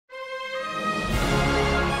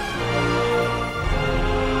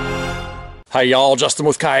Hey y'all, Justin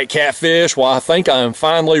with Kayak Catfish. Well, I think I am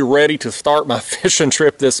finally ready to start my fishing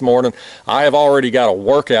trip this morning. I have already got a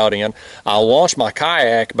workout in. I launched my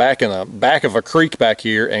kayak back in the back of a creek back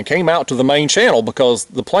here and came out to the main channel because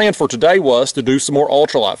the plan for today was to do some more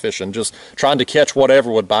ultralight fishing, just trying to catch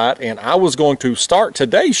whatever would bite. And I was going to start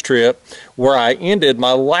today's trip where I ended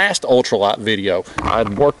my last ultralight video.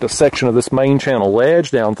 I'd worked a section of this main channel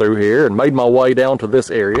ledge down through here and made my way down to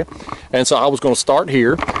this area. And so I was going to start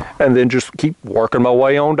here and then just keep working my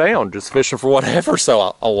way on down, just fishing for whatever.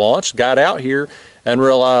 So I launched, got out here, and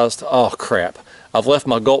realized, oh crap, I've left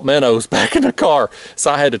my gulp minnows back in the car.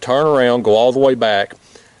 So I had to turn around, go all the way back.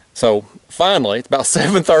 So finally, it's about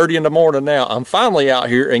 7:30 in the morning now. I'm finally out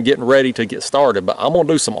here and getting ready to get started, but I'm gonna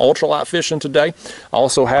do some ultralight fishing today. I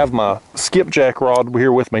also have my skipjack rod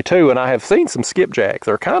here with me too, and I have seen some skipjacks.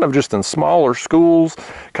 They're kind of just in smaller schools,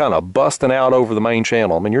 kind of busting out over the main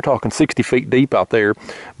channel. I mean, you're talking 60 feet deep out there,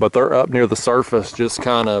 but they're up near the surface, just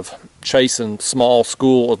kind of chasing small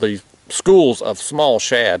schools of small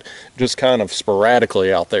shad, just kind of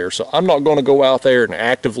sporadically out there. So I'm not going to go out there and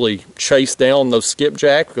actively chase down those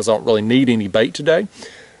skipjack because I don't really need any bait today.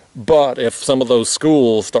 But if some of those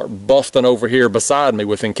schools start busting over here beside me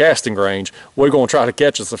within casting range, we're going to try to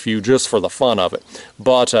catch us a few just for the fun of it.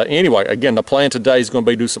 But anyway, again, the plan today is going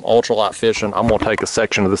to be do some ultralight fishing. I'm going to take a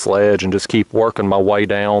section of this ledge and just keep working my way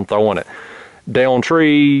down, throwing it down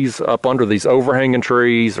trees, up under these overhanging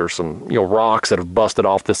trees, or some rocks that have busted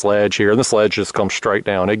off this ledge here. And this ledge just comes straight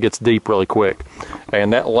down. It gets deep really quick.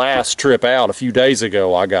 And that last trip out a few days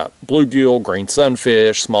ago, I got bluegill, green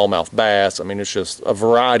sunfish, smallmouth bass. I mean, it's just a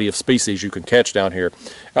variety of species you can catch down here,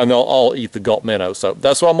 and they'll all eat the gulp minnow. So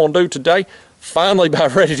that's what I'm gonna do today. Finally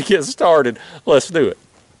about ready to get started. Let's do it.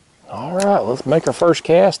 All right, let's make our first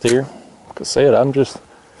cast here. Like I said, I'm just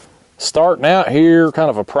starting out here kind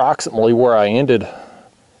of approximately where I ended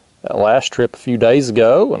that last trip a few days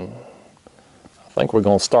ago, and I think we're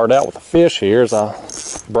going to start out with a fish here as I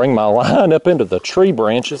bring my line up into the tree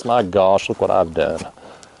branches. My gosh, look what I've done.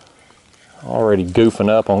 Already goofing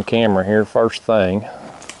up on camera here first thing.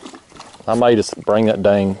 I may just bring that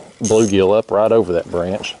dang bluegill up right over that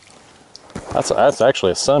branch. That's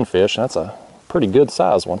actually a sunfish, and that's a pretty good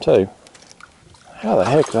size one too. How the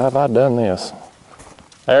heck have I done this?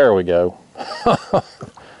 There we go.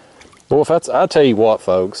 Well, I tell you what,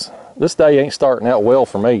 folks, this day ain't starting out well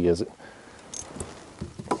for me, is it?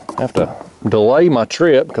 I have to delay my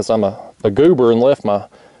trip because I'm a goober and left my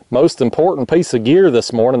most important piece of gear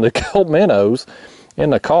this morning, the gulp minnows,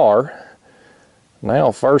 in the car.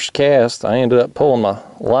 Now, first cast, I ended up pulling my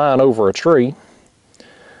line over a tree.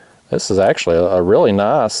 This is actually a really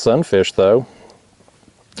nice sunfish, though.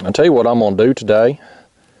 I'll tell you what I'm going to do today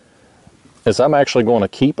is I'm actually going to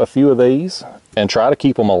keep a few of these and try to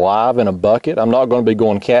keep them alive in a bucket. I'm not going to be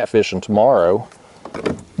going catfishing tomorrow,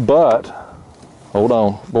 but hold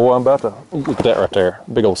on, boy, I'm about to look at that right there,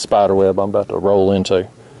 big old spider web I'm about to roll into.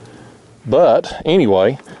 But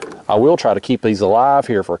anyway, I will try to keep these alive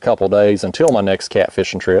here for a couple days until my next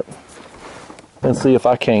catfishing trip and see if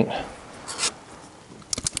I can't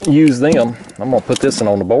use them. I'm going to put this one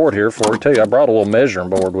on the board here for you too. I brought a little measuring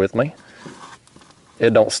board with me.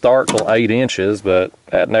 It don't start till 8 inches, but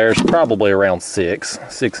that there's probably around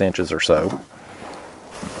 6 inches or so.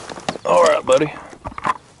 All right, buddy.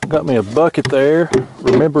 Got me a bucket there.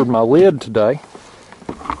 Remembered my lid today.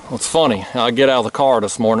 Well, it's funny. I get out of the car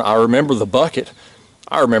this morning. I remember the bucket.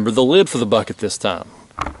 I remember the lid for the bucket this time.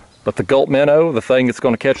 But the gulp minnow, the thing that's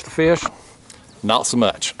going to catch the fish, not so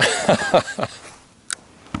much.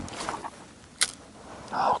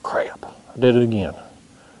 Oh, crap. I did it again.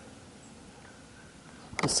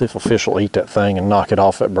 Let's see if a fish will eat that thing and knock it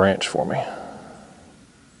off that branch for me.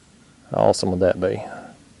 How awesome would that be?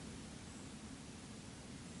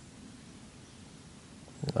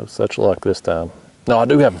 No such luck this time. No, I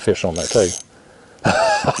do have a fish on there too.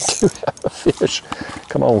 I do have a fish.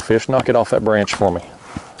 Come on, fish, knock it off that branch for me.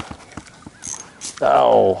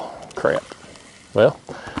 Oh, crap. Well,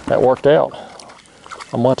 that worked out.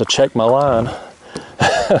 I'm going to check my line.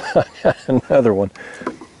 I got another one.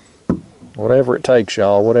 Whatever it takes,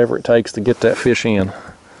 y'all. Whatever it takes to get that fish in.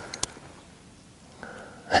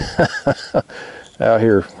 Out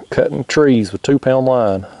here cutting trees with 2-pound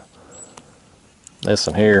line. This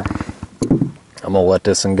one here, I'm going to let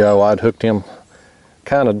this one go. I'd hooked him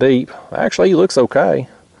kind of deep. Actually, he looks okay.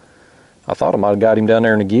 I thought I might have got him down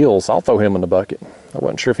there in the gills. I'll throw him in the bucket. I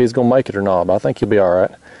wasn't sure if he's going to make it or not, but I think he'll be all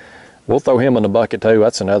right. We'll throw him in the bucket too.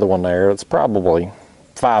 That's another one there. It's probably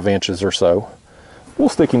 5 inches or so. We'll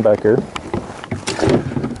stick him back here.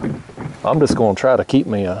 I'm just going to try to keep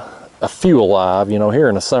me a few alive. You know, here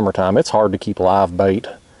in the summertime, it's hard to keep live bait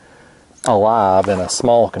alive in a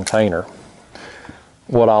small container.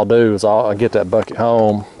 What I'll do is I'll get that bucket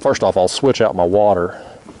home. First off, I'll switch out my water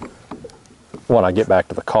when I get back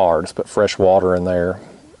to the car. Just put fresh water in there.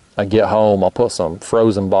 I get home, I'll put some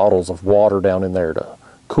frozen bottles of water down in there to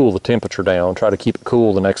cool the temperature down, try to keep it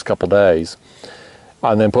cool the next couple days.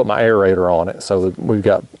 And then put my aerator on it so that we've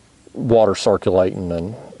got water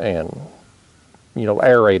circulating and you know,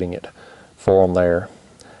 aerating it for them there.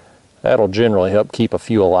 That'll generally help keep a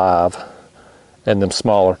few alive. And them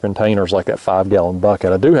smaller containers like that 5-gallon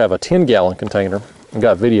bucket. I do have a 10-gallon container. I've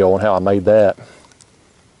got a video on how I made that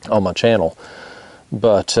on my channel.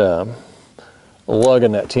 But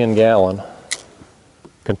lugging that 10-gallon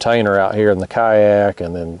container out here in the kayak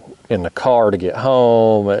and then in the car to get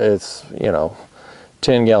home, it's, you know,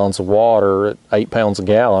 10 gallons of water at 8 pounds a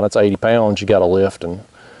gallon. That's 80 pounds you got to lift and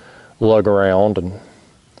lug around. And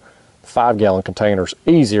 5-gallon containers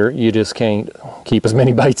easier. You just can't keep as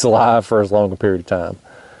many baits alive for as long a period of time.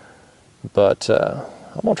 But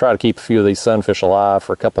I'm gonna try to keep a few of these sunfish alive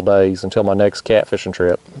for a couple days until my next catfishing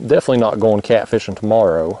trip. Definitely not going catfishing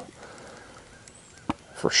tomorrow,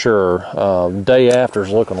 for sure. Day after is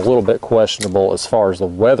looking a little bit questionable as far as the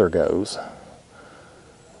weather goes,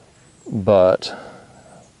 but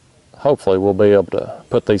hopefully we'll be able to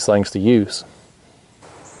put these things to use.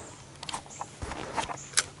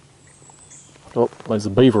 Oh, there's a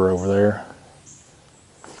beaver over there.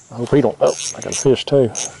 I hope he don't. Oh, I got a fish too.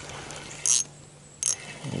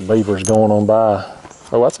 The beaver's going on by.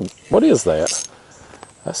 Oh, what is that?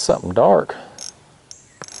 That's something dark.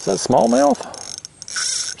 Is that smallmouth?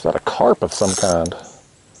 Or is that a carp of some kind?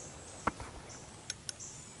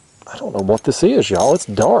 I don't know what this is, y'all. It's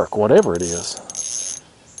dark, whatever it is.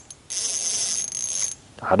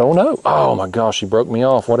 I don't know. Oh my gosh, he broke me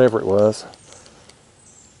off, whatever it was.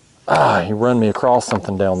 Ah, he run me across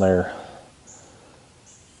something down there.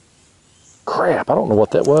 Crap, I don't know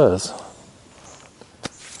what that was.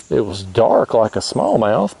 It was dark like a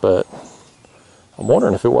smallmouth, but I'm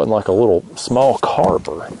wondering if it wasn't like a little small carp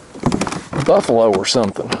or buffalo or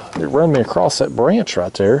something. It run me across that branch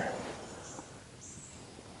right there.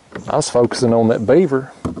 I was focusing on that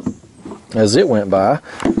beaver as it went by.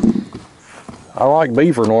 I like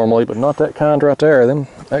beaver normally, but not that kind right there.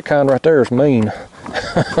 That kind right there is mean.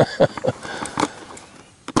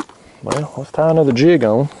 Well, let's tie another jig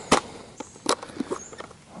on.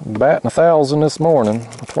 Batting 1,000 this morning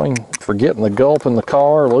between forgetting the gulp in the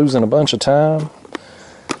car, losing a bunch of time,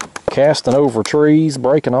 casting over trees,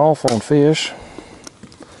 breaking off on fish.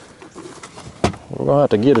 We're gonna have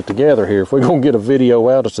to get it together here if we're gonna get a video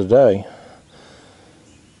out of today.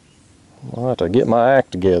 I'll have to get my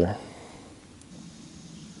act together.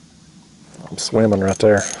 I'm swimming right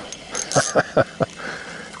there.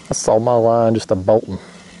 I saw my line just a-bolting.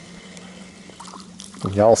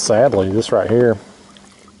 Y'all, sadly, this right here,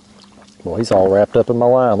 well, he's all wrapped up in my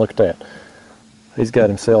line. Look at that. He's got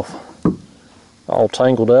himself all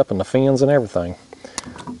tangled up in the fins and everything.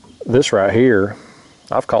 This right here,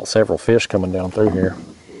 I've caught several fish coming down through here.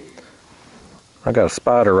 I got a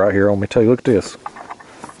spider right here on me too. Look at this.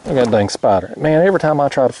 I got a dang spider. Man, every time I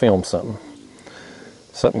try to film something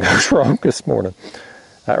goes wrong this morning.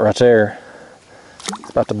 That right there, it's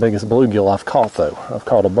about the biggest bluegill I've caught though. I've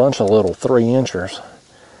caught a bunch of little 3-inchers.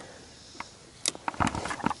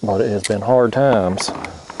 But it has been hard times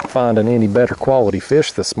finding any better quality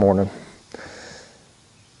fish this morning.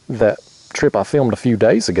 That trip I filmed a few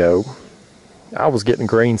days ago, I was getting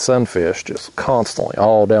green sunfish just constantly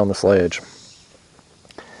all down this ledge.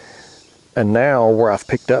 And now where I've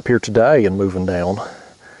picked up here today and moving down,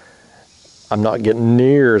 I'm not getting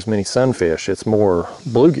near as many sunfish. It's more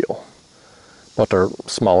bluegill, but they're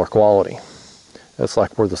smaller quality. It's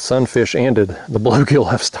like where the sunfish ended, the bluegill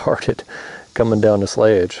have started coming down this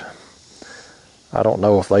ledge. I don't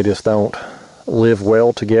know if they just don't live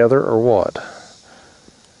well together or what.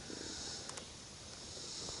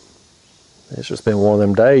 It's just been one of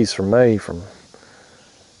them days for me, from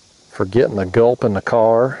forgetting the gulp in the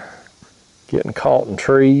car, getting caught in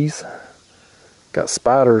trees, got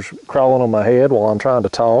spiders crawling on my head while I'm trying to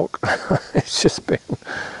talk. It's just been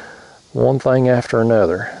one thing after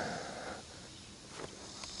another.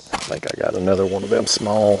 I think I got another one of them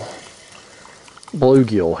small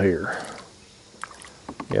bluegill here.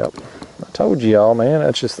 Yep, I told you y'all, man,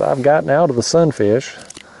 it's just I've gotten out of the sunfish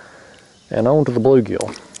and onto the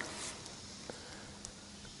bluegill.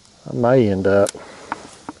 I may end up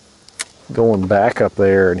going back up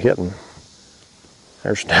there and hitting.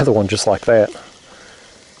 There's another one just like that.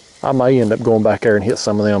 I may end up going back there and hit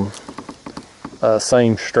some of them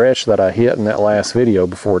same stretch that I hit in that last video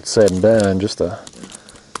before it's said and done, just to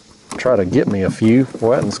try to get me a few.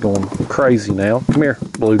 Wetting's going crazy now. Come here,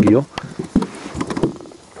 bluegill.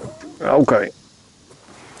 Okay.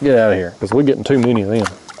 Get out of here, because we're getting too many of them.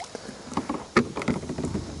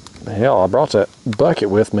 Hell, I brought that bucket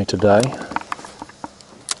with me today.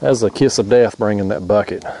 That was a kiss of death bringing that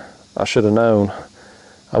bucket. I should have known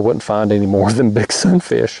I wouldn't find any more than big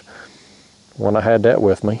sunfish when I had that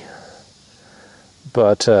with me.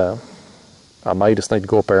 But I may just need to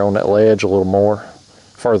go up there on that ledge a little more,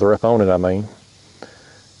 further up on it I mean,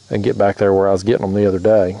 and get back there where I was getting them the other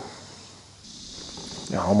day.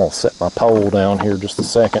 Now, I'm going to set my pole down here just a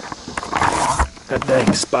second. That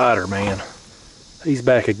dang spider, man. He's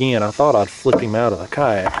back again. I thought I'd flip him out of the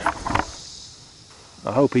kayak.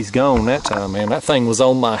 I hope he's gone that time, man. That thing was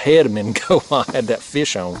on my head a minute ago while I had that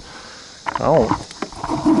fish on.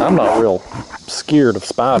 I'm not real scared of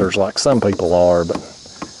spiders like some people are, but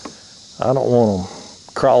I don't want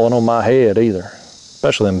them crawling on my head either,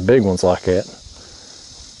 especially them big ones like that.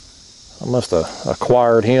 I must have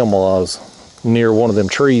acquired him while I was near one of them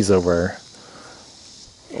trees over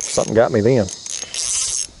there. Something got me then.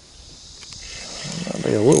 Might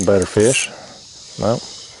be a little better fish. No.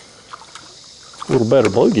 A little better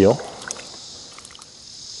bluegill.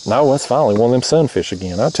 No, that's finally one of them sunfish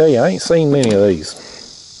again. I tell you, I ain't seen many of these.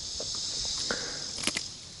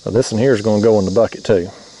 Now this one here is going to go in the bucket too.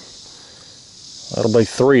 That'll be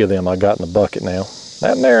 3 of them I got in the bucket now.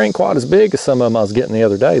 That one there ain't quite as big as some of them I was getting the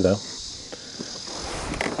other day though.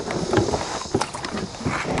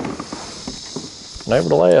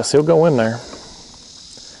 Nevertheless, he'll go in there.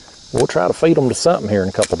 We'll try to feed them to something here in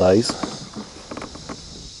a couple days.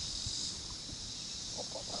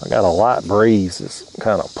 I got a light breeze that's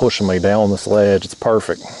kind of pushing me down this ledge. It's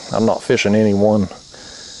perfect. I'm not fishing any one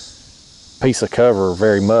piece of cover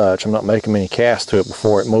very much. I'm not making many casts to it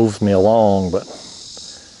before it moves me along, but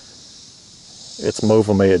it's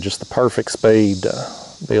moving me at just the perfect speed to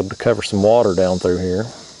be able to cover some water down through here.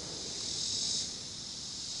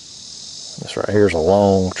 This right here is a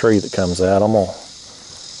long tree that comes out. I'm going to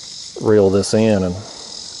reel this in and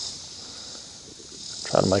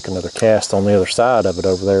try to make another cast on the other side of it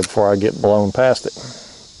over there before I get blown past it.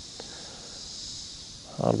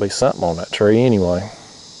 Ought to be something on that tree anyway.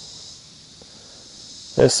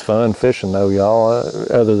 It's fun fishing though, y'all,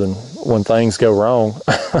 other than when things go wrong.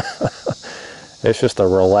 It's just a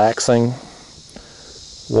relaxing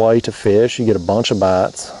way to fish. You get a bunch of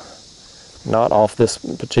bites. Not off this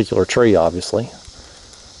particular tree, obviously,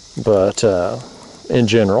 but in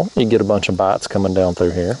general, you get a bunch of bites coming down through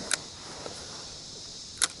here.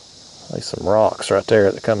 There's some rocks right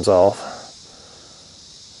there that comes off.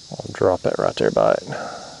 I'll drop that right there by it.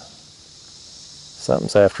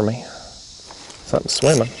 Something's after me. Something's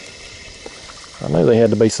swimming. I knew there had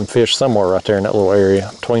to be some fish somewhere right there in that little area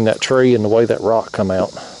between that tree and the way that rock come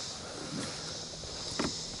out.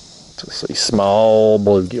 See, small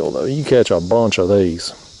bluegill though. You catch a bunch of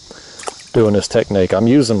these doing this technique. I'm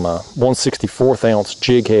using my 1/64 ounce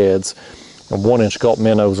jig heads and 1-inch gulp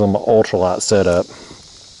minnows on my ultralight setup.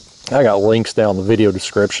 I got links down in the video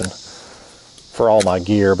description for all my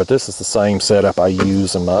gear, but this is the same setup I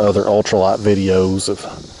use in my other ultralight videos. If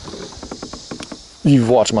you've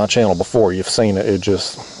watched my channel before, you've seen it.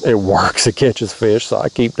 It works. It catches fish, so I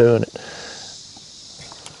keep doing it.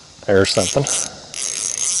 There's something.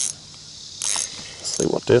 See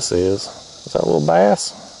what this is. Is that a little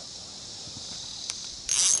bass?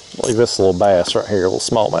 I believe this is a little bass right here, a little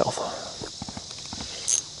smallmouth.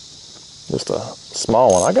 Just a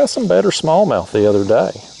small one. I got some better smallmouth the other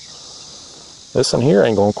day. This one here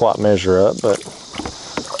ain't gonna quite measure up, but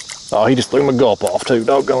oh, he just threw my gulp off too.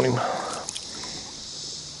 Doggone him.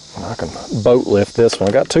 I can boat lift this one.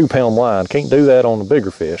 I got 2-pound line. Can't do that on the bigger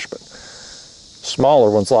fish, but smaller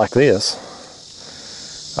ones like this,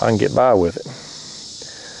 I can get by with it.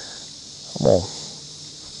 I'm going to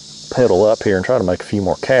pedal up here and try to make a few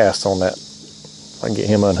more casts on that. I can get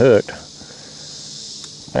him unhooked.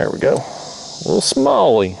 There we go. A little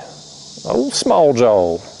smallie. A little small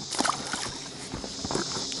jaw.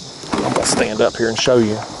 I'm going to stand up here and show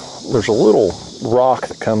you. There's a little rock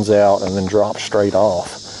that comes out and then drops straight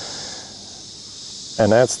off.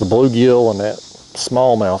 And that's the bluegill, and that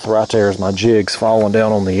smallmouth right there is my jig's falling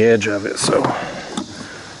down on the edge of it. So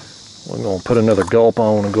we're going to put another gulp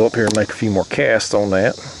on and go up here and make a few more casts on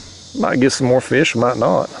that. Might get some more fish, might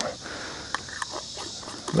not.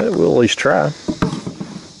 But we'll at least try.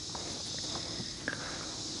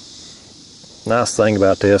 Nice thing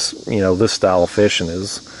about this, you know, this style of fishing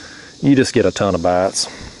is you just get a ton of bites.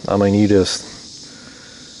 I mean, you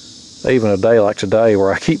just, even a day like today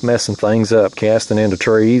where I keep messing things up, casting into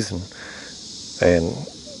trees and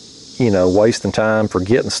you know, wasting time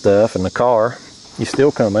forgetting stuff in the car. You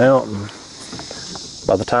still come out, and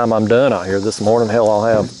by the time I'm done out here this morning, hell, I'll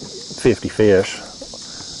have 50 fish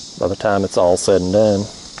by the time it's all said and done.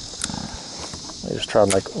 I just try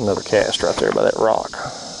to make another cast right there by that rock.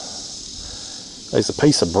 There's a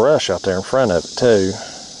piece of brush out there in front of it too.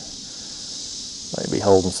 Maybe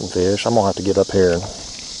holding some fish. I'm gonna have to get up here and,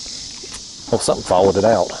 oh, something followed it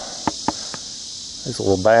out. There's a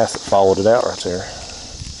little bass that followed it out right there.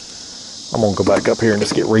 I'm gonna go back up here and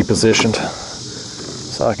just get repositioned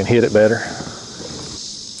so I can hit it better.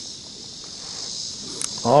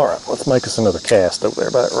 Alright, let's make us another cast over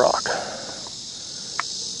there by that rock.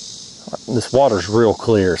 This water's real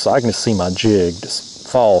clear, so I can just see my jig just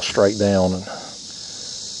fall straight down. And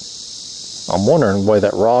I'm wondering the way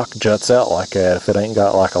that rock juts out like that, if it ain't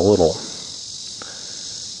got like a little,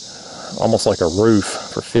 almost like a roof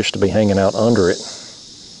for fish to be hanging out under it.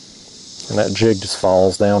 And that jig just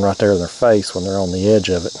falls down right there in their face when they're on the edge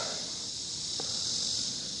of it.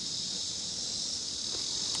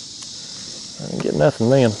 I didn't get nothing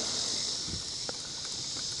then.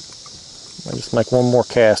 I just make one more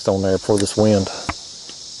cast on there before this wind.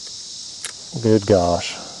 Good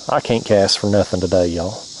gosh. I can't cast for nothing today,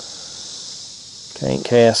 y'all. Can't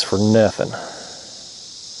cast for nothing.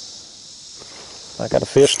 I got a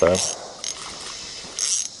fish though.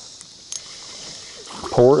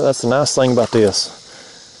 That's the nice thing about this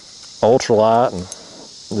ultralight and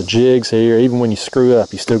the jigs here. Even when you screw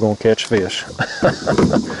up, you're still gonna catch fish.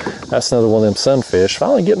 That's another one of them sunfish.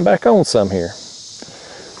 Finally getting back on some here.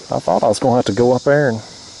 I thought I was gonna have to go up there and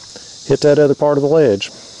hit that other part of the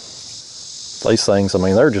ledge. These things, I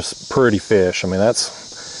mean, they're just pretty fish. I mean, that's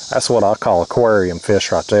what I call aquarium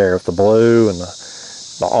fish right there, with the blue and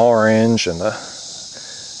the orange and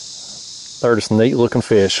they're just neat looking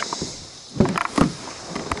fish.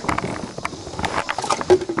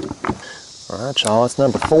 Alright, y'all, that's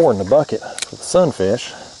number 4 in the bucket for the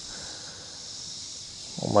sunfish.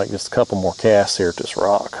 We'll make just a couple more casts here at this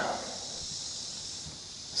rock.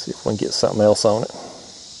 See if we can get something else on it.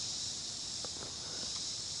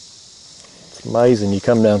 It's amazing, you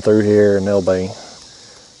come down through here and there'll be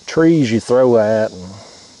trees you throw at and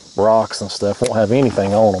rocks and stuff, won't have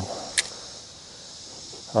anything on them.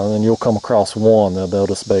 And then you'll come across one, there'll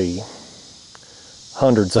just be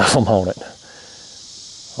hundreds of them on it.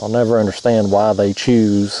 I'll never understand why they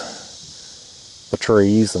choose the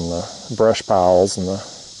trees and the brush piles and the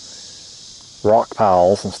rock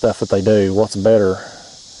piles and stuff that they do. What's better?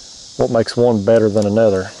 What makes one better than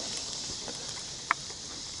another?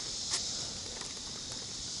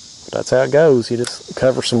 But that's how it goes. You just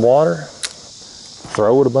cover some water,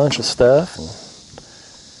 throw it a bunch of stuff, and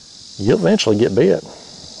you'll eventually get bit.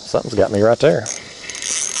 Something's got me right there.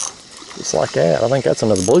 Just like that. I think that's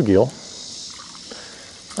another bluegill.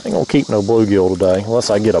 I ain't gonna keep no bluegill today, unless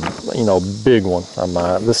I get a, you know, big one. I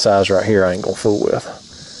might. This size right here I ain't gonna fool with.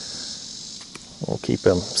 We'll keep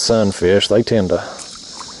them sunfish. They tend to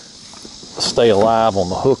stay alive on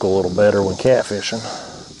the hook a little better when catfishing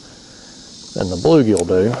than the bluegill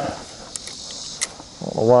do. I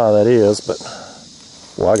don't know why that is, but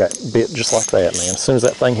well, I got bit just like that, man. As soon as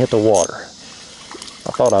that thing hit the water,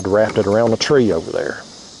 I thought I'd wrapped it around a tree over there.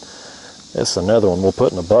 This is another one we'll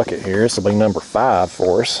put in the bucket here. This will be number 5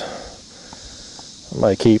 for us. I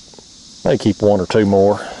may keep 1 or 2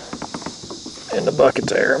 more in the bucket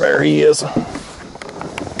there. There he is.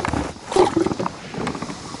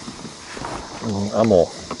 I'm gonna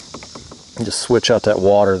just switch out that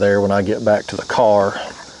water there when I get back to the car,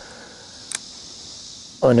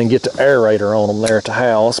 and then get the aerator on them there at the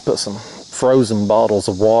house. Put some frozen bottles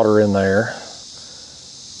of water in there.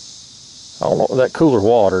 I don't know, that cooler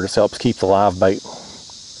water just helps keep the live bait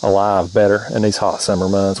alive better in these hot summer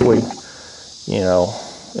months. You know,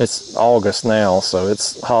 it's August now, so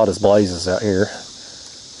it's hot as blazes out here.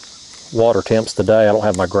 Water temps today, I don't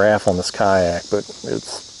have my graph on this kayak, but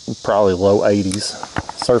it's probably low 80s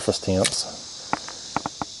surface temps.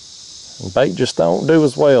 And bait just don't do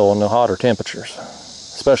as well in the hotter temperatures,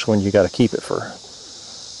 especially when you got to keep it for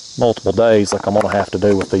multiple days like I'm going to have to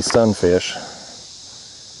do with these sunfish.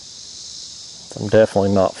 I'm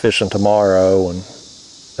definitely not fishing tomorrow, and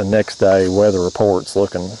the next day weather report's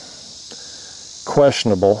looking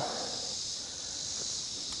questionable.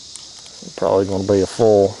 Probably going to be a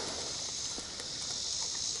full,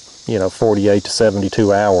 you know, 48 to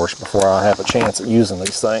 72 hours before I have a chance at using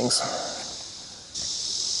these things.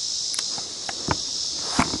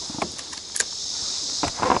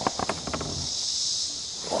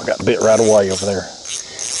 Oh, I got bit right away over there.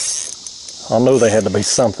 I knew they had to be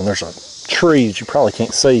something. There's a tree that you probably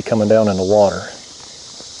can't see coming down in the water.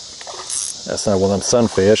 That's not one of them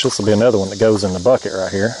sunfish. This will be another one that goes in the bucket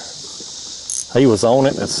right here. He was on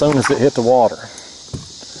it as soon as it hit the water.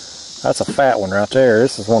 That's a fat one right there.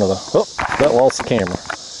 This is one of the, oh, that lost the camera.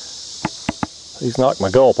 He's knocked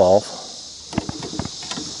my gulp off.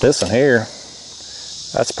 This one here,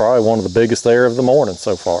 that's probably one of the biggest there of the morning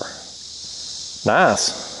so far.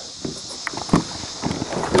 Nice.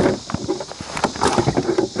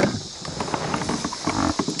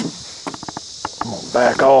 I'm gonna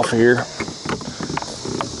back off here.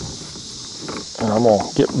 And I'm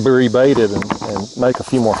gonna get rebaited and make a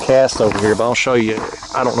few more casts over here, but I'll show you.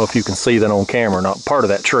 I don't know if you can see that on camera or not. Part of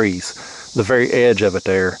that tree's, the very edge of it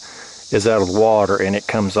there is out of the water, and it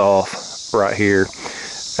comes off right here.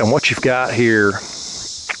 And what you've got here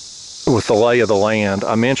with the lay of the land,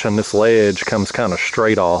 I mentioned this ledge comes kind of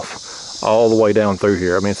straight off all the way down through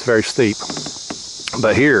here. I mean, it's very steep.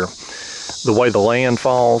 But here, the way the land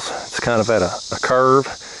falls, it's kind of at a curve.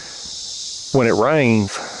 When it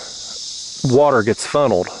rains, water gets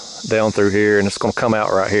funneled down through here, and it's going to come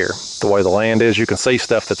out right here. The way the land is, you can see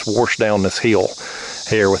stuff that's washed down this hill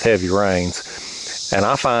here with heavy rains. And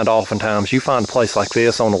I find oftentimes you find a place like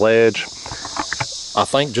this on the ledge, I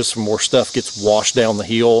think just some more stuff gets washed down the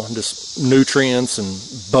hill, just nutrients and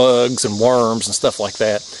bugs and worms and stuff like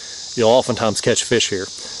that. You'll oftentimes catch fish here.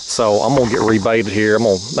 So I'm going to get rebaited here. I'm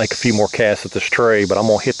going to make a few more casts at this tree, but I'm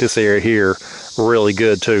going to hit this area here really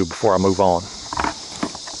good too before I move on.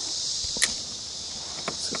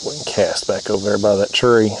 See if we can cast back over there by that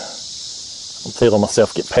tree. I'm feeling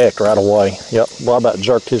myself get packed right away. Yep, well, I about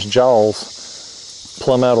jerked his jaws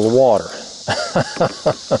plumb out of the water.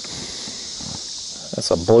 That's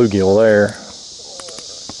a bluegill there.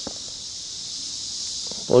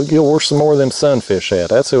 Bluegill, where's some more of them sunfish at?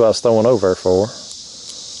 That's who I was throwing over there for.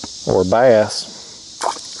 Or a bass.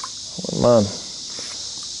 Wouldn't mind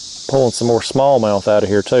pulling some more smallmouth out of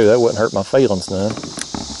here too. That wouldn't hurt my feelings none.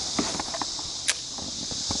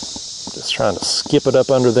 Just trying to skip it up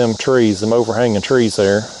under them trees, them overhanging trees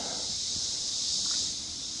there.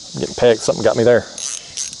 I'm getting pegged. Something got me there.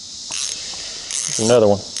 There's another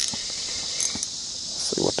one. Let's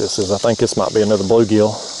see what this is. I think this might be another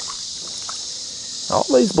bluegill. All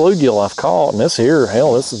these bluegill I've caught, and this here,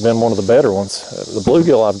 hell, this has been one of the better ones. The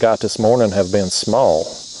bluegill I've got this morning have been small.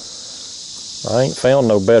 I ain't found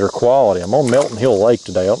no better quality. I'm on Melton Hill Lake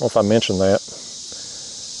today. I don't know if I mentioned that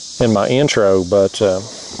in my intro, but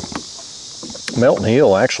Melton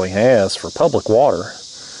Hill actually has, for public water,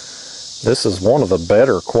 this is one of the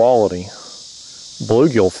better quality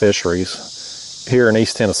bluegill fisheries here in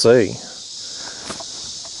East Tennessee.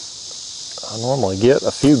 I normally get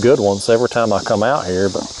a few good ones every time I come out here,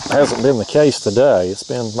 but it hasn't been the case today. It's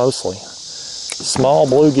been mostly small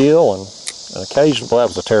bluegill and occasionally, well,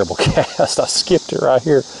 that was a terrible cast. I skipped it right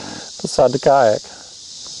here beside the kayak.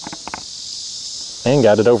 And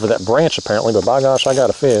got it over that branch apparently, but by gosh, I got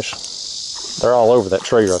a fish. They're all over that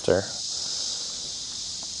tree right there.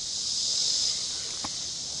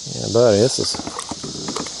 Yeah, buddy, this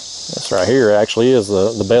right here actually is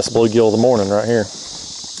the best bluegill of the morning right here.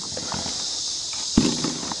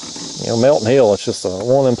 You know, Melton Hill, it's just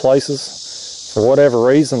one of them places, for whatever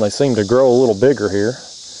reason, they seem to grow a little bigger here.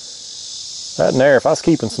 That and there, if I was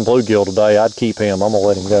keeping some bluegill today, I'd keep him. I'm going to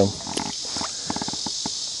let him go.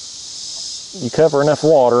 You cover enough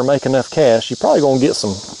water, make enough casts, you're probably going to get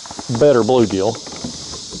some better bluegill.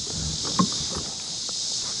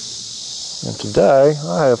 And today,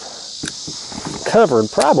 I have covered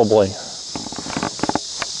probably,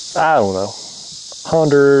 I don't know,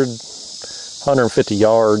 150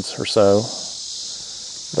 yards or so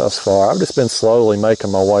thus far. I've just been slowly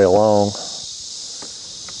making my way along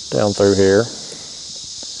down through here.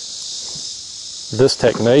 This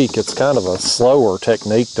technique, it's kind of a slower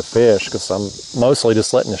technique to fish because I'm mostly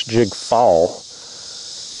just letting this jig fall.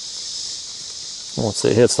 Once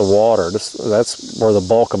it hits the water, that's where the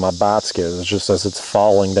bulk of my bites get, is just as it's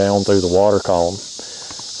falling down through the water column.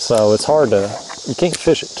 So it's hard to, you can't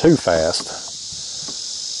fish it too fast.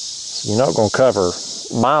 So you're not going to cover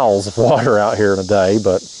miles of water out here in a day,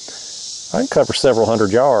 but I can cover several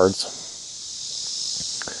hundred yards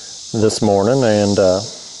this morning and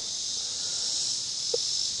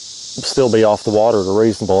still be off the water at a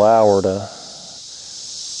reasonable hour to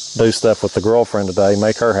do stuff with the girlfriend today,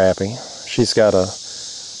 make her happy. She's got a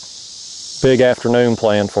big afternoon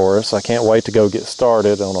planned for us. I can't wait to go get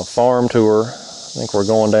started on a farm tour. I think we're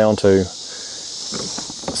going down to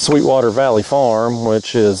Sweetwater Valley Farm,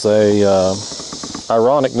 which is a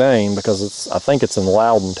ironic name because I think it's in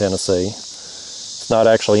Loudon, Tennessee. It's not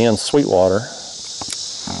actually in Sweetwater,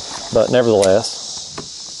 but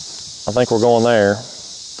nevertheless, I think we're going there.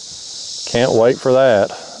 Can't wait for that.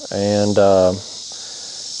 and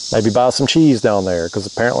maybe buy some cheese down there, because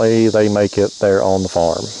apparently they make it there on the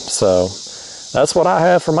farm. So that's what I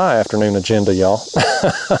have for my afternoon agenda, y'all.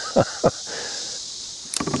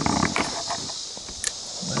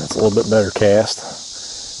 That's a little bit better cast.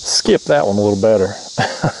 Skip that one a little better.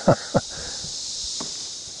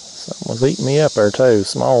 Something was eating me up there too,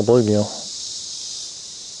 small bluegill.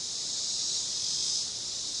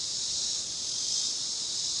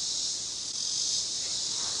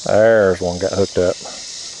 There's one got hooked up.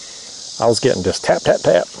 I was getting just tap, tap,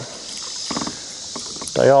 tap.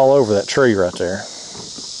 They all over that tree right there.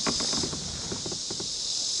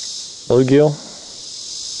 Bluegill.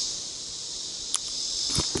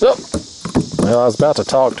 Oh. Well, I was about to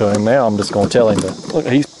talk to him. Now I'm just going to tell him to look.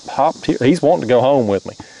 He's hopped here. He's wanting to go home with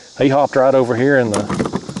me. He hopped right over here in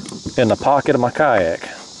the pocket of my kayak.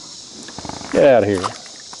 Get out of here,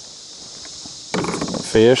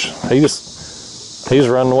 fish. He's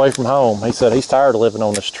running away from home. He said he's tired of living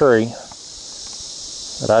on this tree.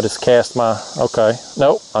 But I just cast my, okay.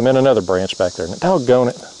 Nope, I'm in another branch back there. Doggone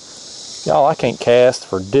it. Y'all, I can't cast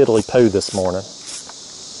for diddly poo this morning.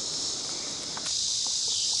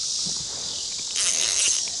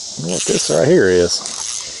 What this right here is.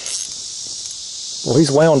 Well,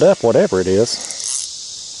 he's wound up, whatever it is.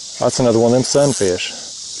 That's another one of them sunfish.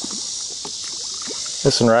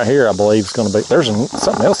 This one right here, I believe, is going to be, there's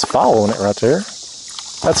something else following it right there.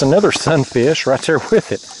 That's another sunfish right there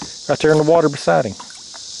with it. Right there in the water beside him.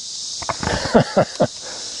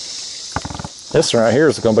 This one right here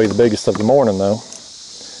is going to be the biggest of the morning, though.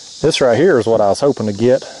 This right here is what I was hoping to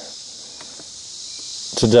get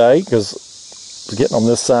today, because I was getting on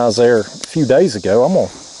this size there a few days ago.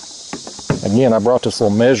 Again, I brought this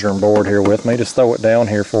little measuring board here with me. Just throw it down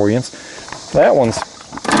here for you. That one's,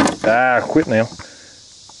 quit now.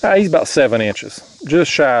 He's about 7 inches,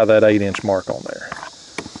 just shy of that 8-inch mark on there.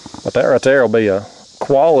 But that right there will be a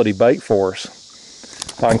quality bait for us.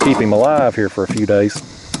 If I can keep him alive here for a few days.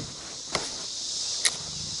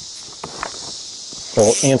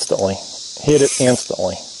 Well, instantly. Hit it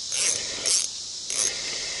instantly.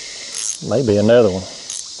 Maybe another one.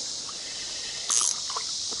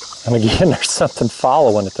 And again, there's something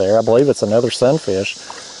following it there. I believe it's another sunfish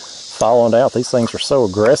following it out. These things are so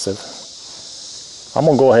aggressive. I'm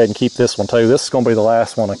going to go ahead and keep this one too. This is going to be the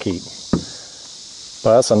last one I keep.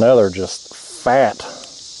 But that's another just fat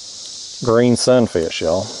green sunfish,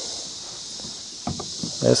 y'all.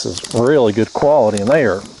 This is really good quality, and they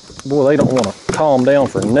don't want to calm down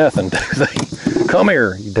for nothing, do they? Come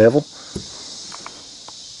here, you devil.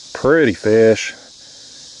 Pretty fish.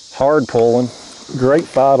 Hard pulling. Great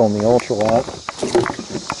fight on the ultralight.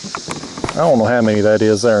 I don't know how many that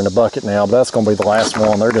is there in the bucket now, but that's going to be the last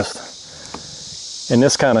one. They're just, in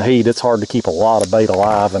this kind of heat, it's hard to keep a lot of bait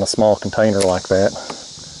alive in a small container like that.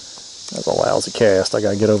 That's a lousy cast. I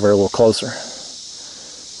got to get over there a little closer.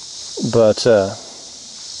 But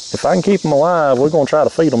if I can keep them alive, we're going to try to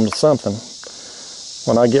feed them to something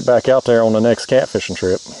when I get back out there on the next catfishing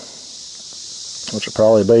trip, which will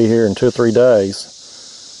probably be here in 2 or 3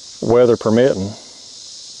 days, weather permitting.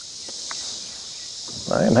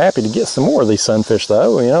 I am happy to get some more of these sunfish,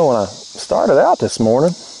 though. You know, when I started out this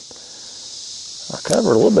morning, I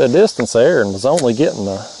covered a little bit of distance there and was only getting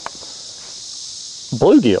the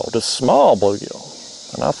bluegill, just small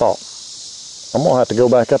bluegill. And I thought, I'm going to have to go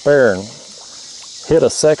back up there and hit a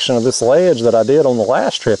section of this ledge that I did on the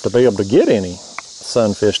last trip to be able to get any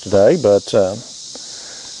sunfish today. But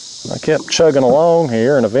I kept chugging along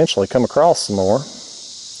here and eventually come across some more.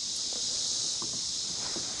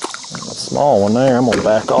 A small one there. I'm going to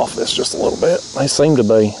back off this just a little bit. They seem to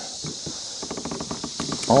be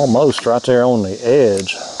almost right there on the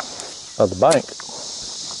edge of the bank.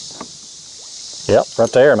 Yep,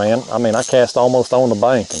 right there, man. I mean, I cast almost on the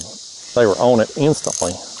bank and they were on it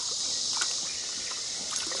instantly.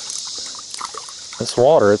 This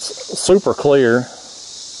water, it's super clear.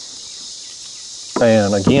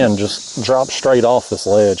 And again, just drops straight off this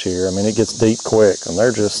ledge here. I mean, it gets deep quick, and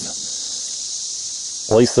they're just,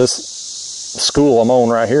 at least this school I'm on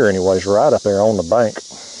right here anyways, right up there on the bank.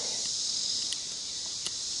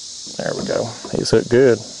 There we go. He's hooked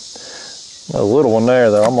good. A little one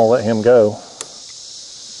there, though. I'm going to let him go.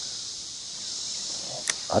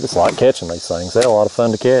 I just like catching these things. They're a lot of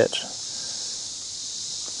fun to catch.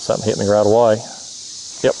 Something hit me right away.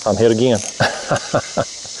 Yep, I'm hit again.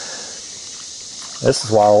 This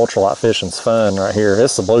is why ultralight fishing's fun right here.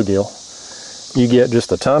 This is a bluegill. You get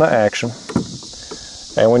just a ton of action.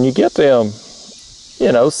 And when you get them,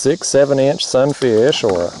 you know, 6-7 inch sunfish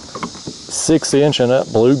or a 6-inch and up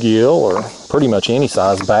bluegill or pretty much any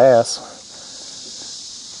size bass,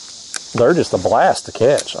 they're just a blast to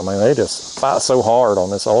catch. I mean, they just fight so hard on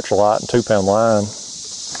this ultralight and 2-pound line.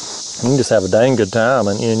 You can just have a dang good time,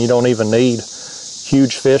 and you don't even need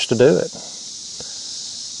huge fish to do it.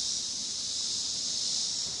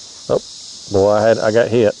 Oh, boy, I got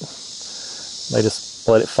hit. They just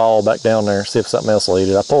let it fall back down there, see if something else will eat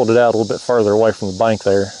it. I pulled it out a little bit further away from the bank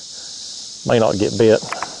there. May not get bit.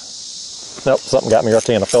 Nope, something got me right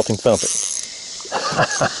there and I felt him thump it.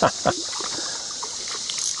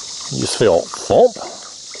 You just feel thump.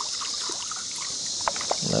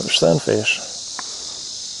 Another sunfish.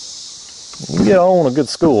 You get on a good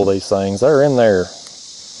school of these things. They're in there.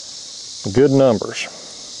 Good numbers.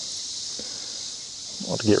 I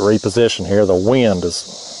want to get repositioned here. The wind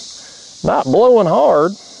is not blowing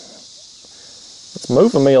hard. It's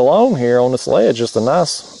moving me along here on this ledge. Just a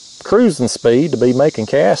nice cruising speed to be making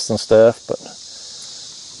casts and stuff, but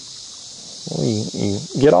you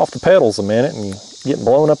get off the pedals a minute and you get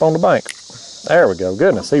blown up on the bank. There we go.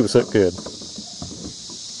 Goodness, he was hooked good.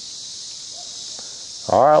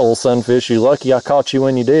 All right, little sunfish, you lucky I caught you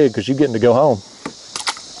when you did, because you're getting to go home.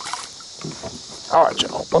 All right,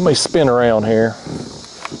 y'all, let me spin around here,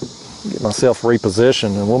 get myself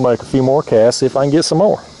repositioned, and we'll make a few more casts, see if I can get some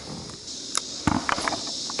more.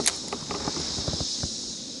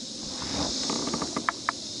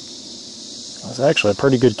 That's actually a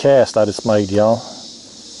pretty good cast I just made, y'all.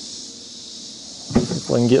 See if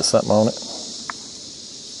we can get something on it.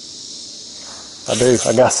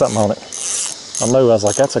 I got something on it. I knew, I was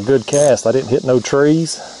like, that's a good cast. I didn't hit no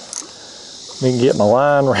trees. Didn't get my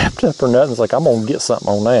line wrapped up or nothing. It's like, I'm going to get something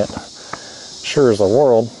on that. Sure as the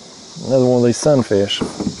world. Another one of these sunfish.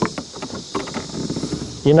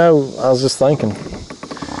 You know, I was just thinking,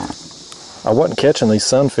 I wasn't catching these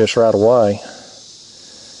sunfish right away.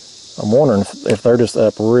 I'm wondering if they're just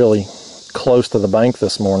up really close to the bank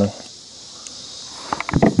this morning.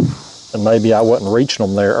 And maybe I wasn't reaching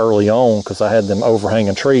them there early on because I had them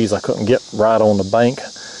overhanging trees. I couldn't get right on the bank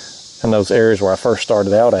in those areas where I first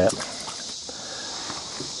started out at.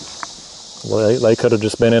 Well, they could have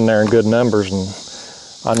just been in there in good numbers and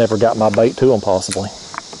I never got my bait to them possibly.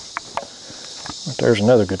 But there's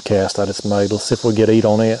another good cast I just made. Let's see if we get eat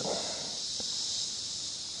on it.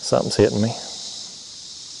 Something's hitting me.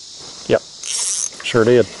 Yep, sure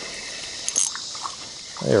did.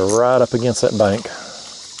 They were right up against that bank.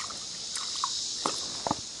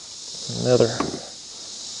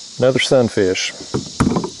 Another sunfish.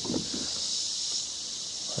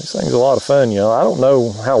 These things are a lot of fun, y'all. I don't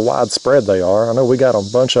know how widespread they are. I know we got a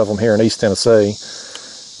bunch of them here in East Tennessee.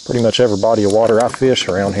 Pretty much every body of water I fish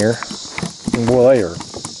around here. And boy, they are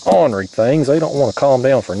ornery things. They don't want to calm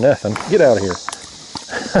down for nothing. Get out of here.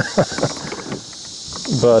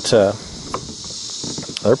 But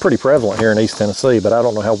they're pretty prevalent here in East Tennessee, but I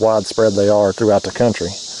don't know how widespread they are throughout the country.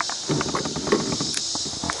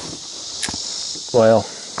 Well,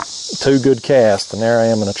 two good casts, and there I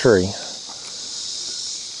am in a tree.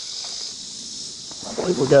 I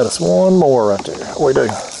believe we got us one more right there. We do.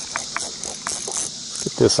 Get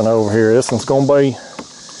this one over here. This one's going to be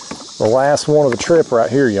the last one of the trip right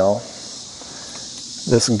here, y'all.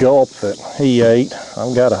 This gulp that he ate,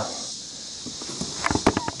 I've got to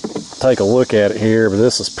take a look at it here, but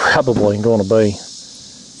this is probably going to be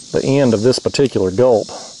the end of this particular gulp.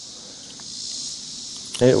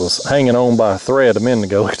 It was hanging on by a thread a minute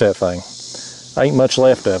ago. Look at that thing. Ain't much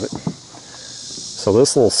left of it. So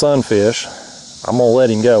this little sunfish, I'm going to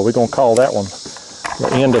let him go. We're going to call that one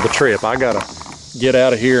the end of the trip. I got to get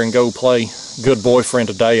out of here and go play good boyfriend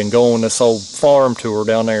today and go on this old farm tour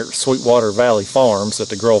down there at Sweetwater Valley Farms that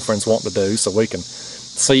the girlfriend's wanting to do so we can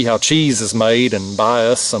see how cheese is made and buy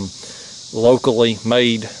us some locally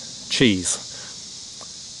made cheese.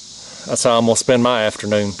 That's how I'm going to spend my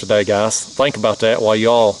afternoon today, guys. Think about that while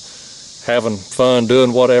y'all having fun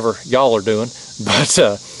doing whatever y'all are doing. But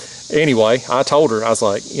anyway, I told her, I was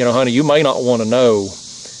like, you know, honey, you may not want to know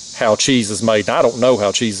how cheese is made. Now, I don't know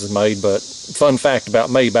how cheese is made, but fun fact about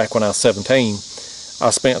me, back when I was 17, I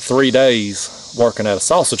spent 3 days working at a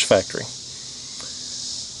sausage factory.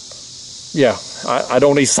 Yeah, I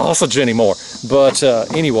don't eat sausage anymore. But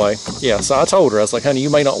anyway, yeah, so I told her, I was like, honey, you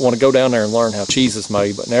may not want to go down there and learn how cheese is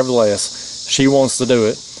made, but nevertheless, she wants to do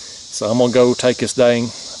it. So I'm going to go take this dang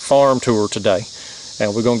farm tour today.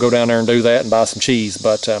 And we're going to go down there and do that and buy some cheese.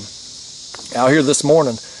 But out here this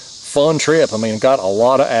morning, fun trip. I mean, got a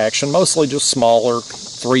lot of action, mostly just smaller,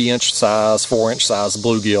 3-inch size, 4-inch size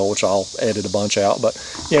bluegill, which I'll edit a bunch out. But,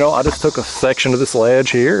 you know, I just took a section of this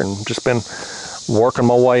ledge here and just been working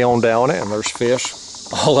my way on down it, and there's fish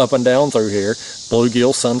all up and down through here.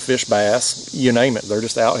 Bluegill, sunfish, bass, you name it. They're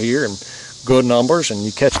just out here in good numbers, and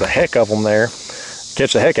you catch the heck of them there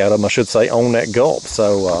catch the heck out of them, I should say, on that gulp.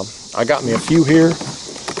 So I got me a few here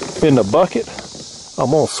in the bucket.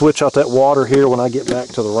 I'm gonna switch out that water here when I get back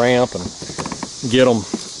to the ramp and get them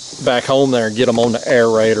back home there and get them on the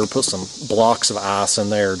aerator, put some blocks of ice in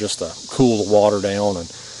there just to cool the water down, and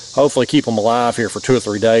hopefully keep them alive here for 2 or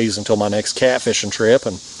 3 days until my next catfishing trip.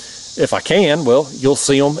 And if I can, well, you'll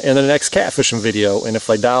see them in the next catfishing video, and if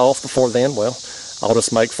they die off before then, well, I'll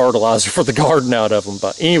just make fertilizer for the garden out of them.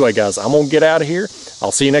 But anyway, guys, I'm gonna get out of here.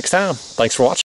 I'll see you next time. Thanks for watching.